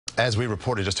As we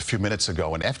reported just a few minutes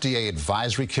ago, an FDA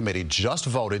advisory committee just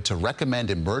voted to recommend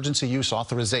emergency use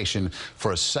authorization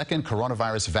for a second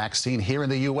coronavirus vaccine here in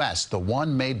the U.S., the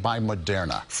one made by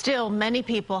Moderna. Still, many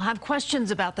people have questions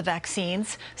about the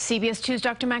vaccines. CBS 2's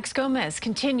Dr. Max Gomez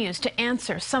continues to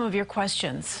answer some of your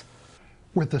questions.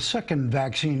 With the second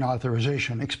vaccine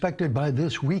authorization expected by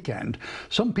this weekend,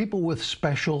 some people with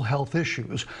special health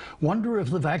issues wonder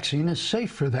if the vaccine is safe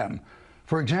for them.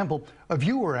 For example, a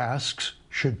viewer asks,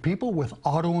 should people with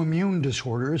autoimmune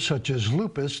disorders such as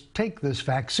lupus take this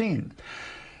vaccine?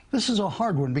 This is a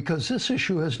hard one because this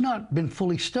issue has not been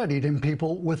fully studied in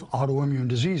people with autoimmune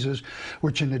diseases,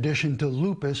 which in addition to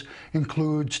lupus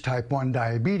includes type 1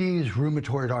 diabetes,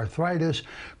 rheumatoid arthritis,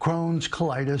 Crohn's,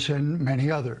 colitis, and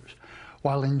many others.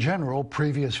 While in general,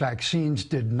 previous vaccines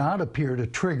did not appear to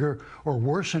trigger or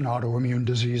worsen autoimmune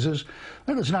diseases,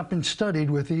 that has not been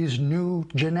studied with these new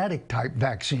genetic type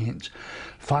vaccines.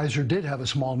 Pfizer did have a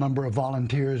small number of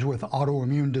volunteers with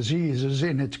autoimmune diseases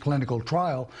in its clinical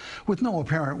trial, with no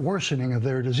apparent worsening of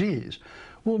their disease.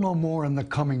 We'll know more in the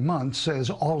coming months as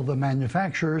all of the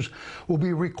manufacturers will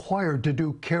be required to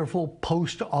do careful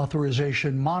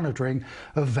post-authorization monitoring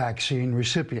of vaccine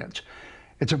recipients.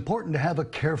 It's important to have a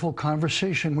careful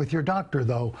conversation with your doctor,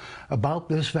 though, about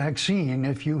this vaccine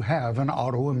if you have an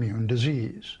autoimmune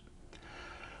disease.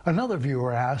 Another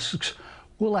viewer asks,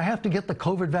 will I have to get the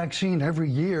COVID vaccine every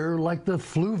year like the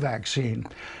flu vaccine?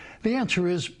 The answer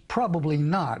is probably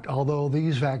not, although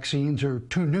these vaccines are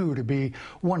too new to be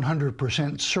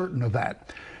 100% certain of that.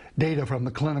 Data from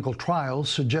the clinical trials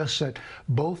suggests that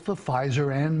both the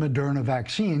Pfizer and Moderna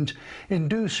vaccines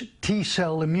induce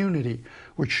T-cell immunity,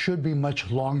 which should be much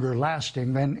longer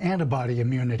lasting than antibody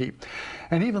immunity.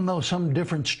 And even though some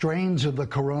different strains of the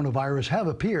coronavirus have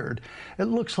appeared, it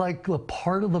looks like the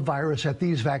part of the virus that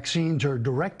these vaccines are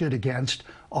directed against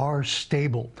are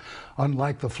stable.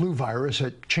 Unlike the flu virus,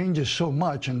 it changes so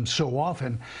much and so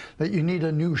often that you need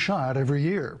a new shot every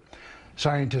year.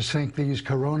 Scientists think these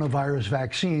coronavirus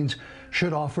vaccines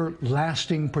should offer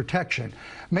lasting protection,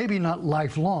 maybe not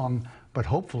lifelong, but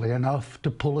hopefully enough to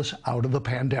pull us out of the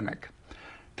pandemic.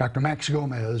 Dr. Max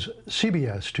Gomez,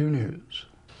 CBS 2 News.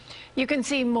 You can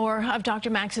see more of Dr.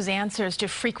 Max's answers to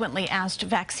frequently asked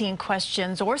vaccine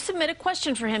questions or submit a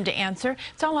question for him to answer.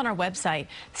 It's all on our website,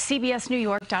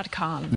 cbsnewyork.com.